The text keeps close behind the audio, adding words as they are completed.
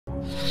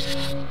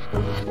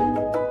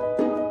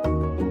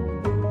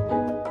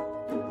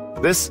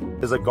This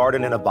is a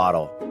garden in a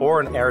bottle,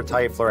 or an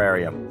airtight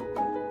florarium.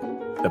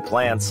 The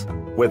plants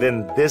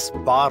within this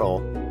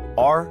bottle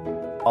are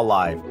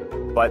alive,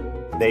 but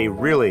they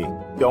really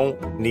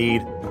don't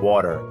need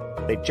water.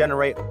 They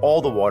generate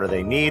all the water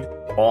they need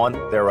on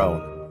their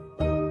own.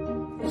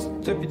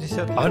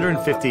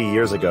 150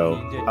 years ago,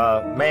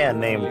 a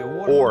man named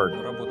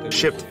Ord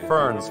shipped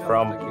ferns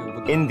from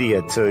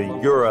India to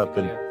Europe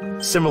in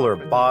similar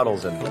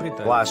bottles and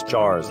glass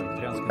jars.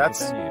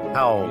 That's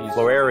how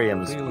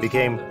florariums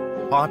became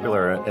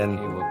popular in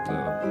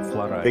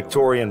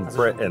Victorian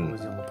Britain.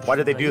 Why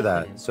did they do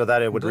that? So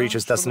that it would reach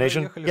its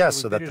destination? Yes,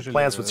 so that the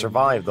plants would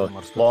survive the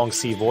long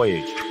sea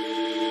voyage.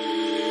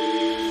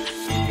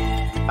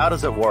 How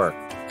does it work?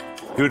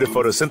 Due to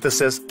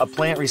photosynthesis, a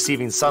plant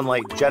receiving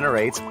sunlight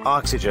generates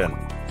oxygen.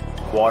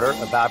 Water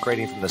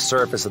evaporating from the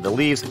surface of the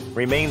leaves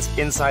remains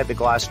inside the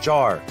glass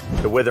jar.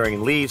 The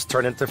withering leaves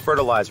turn into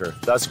fertilizer,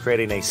 thus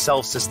creating a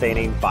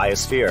self-sustaining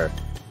biosphere.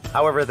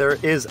 However, there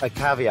is a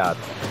caveat.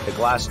 The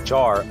glass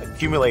jar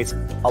accumulates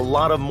a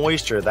lot of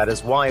moisture. That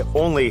is why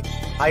only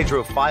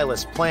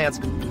hydrophilous plants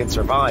can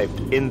survive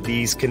in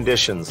these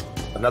conditions.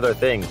 Another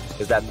thing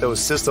is that those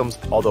systems,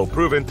 although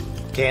proven,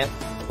 can't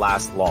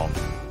last long.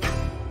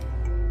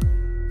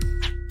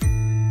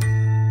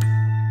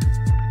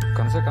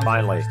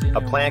 Finally, a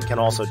plant can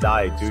also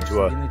die due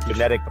to a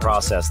genetic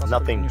process.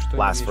 Nothing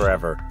lasts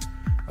forever.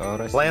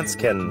 Plants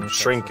can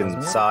shrink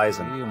in size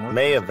and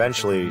may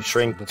eventually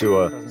shrink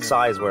to a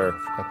size where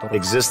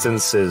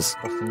existence is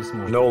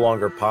no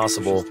longer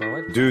possible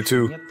due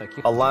to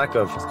a lack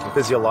of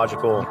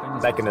physiological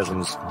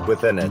mechanisms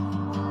within it.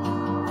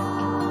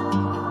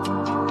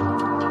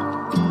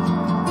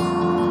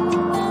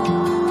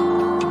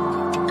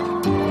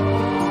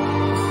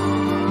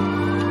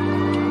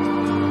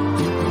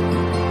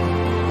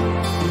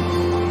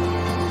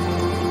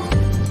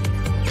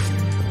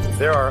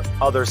 There are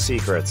other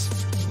secrets.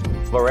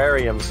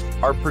 Florariums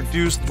are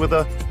produced with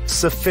a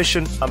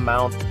sufficient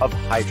amount of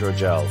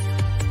hydrogel.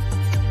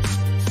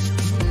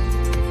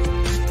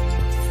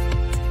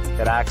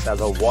 It acts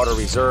as a water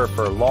reserve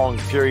for long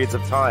periods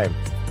of time.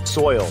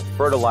 Soil,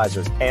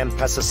 fertilizers, and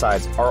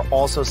pesticides are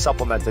also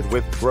supplemented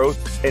with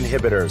growth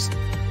inhibitors.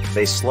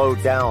 They slow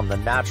down the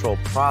natural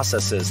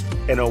processes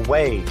in a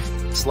way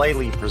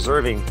slightly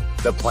preserving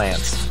the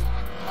plants.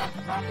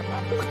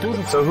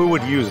 So who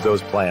would use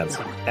those plants,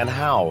 and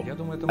how?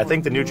 I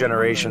think the new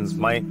generations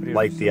might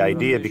like the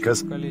idea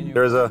because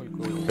there's a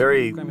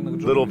very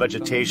little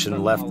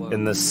vegetation left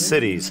in the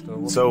cities.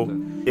 So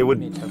it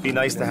would be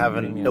nice to have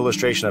an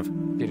illustration of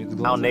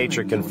how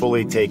nature can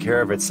fully take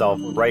care of itself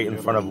right in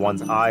front of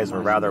one's eyes,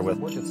 or rather with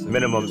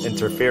minimum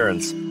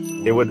interference.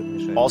 It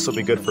would also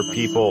be good for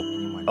people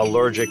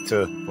allergic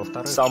to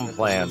some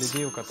plants,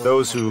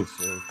 those who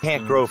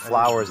can't grow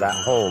flowers at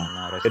home.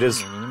 It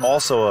is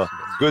also a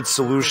good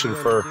solution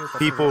for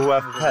people who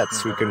have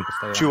pets who can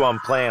chew on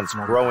plants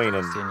growing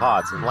in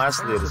pots. And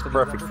lastly, it is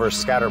perfect for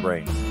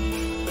scatterbrain.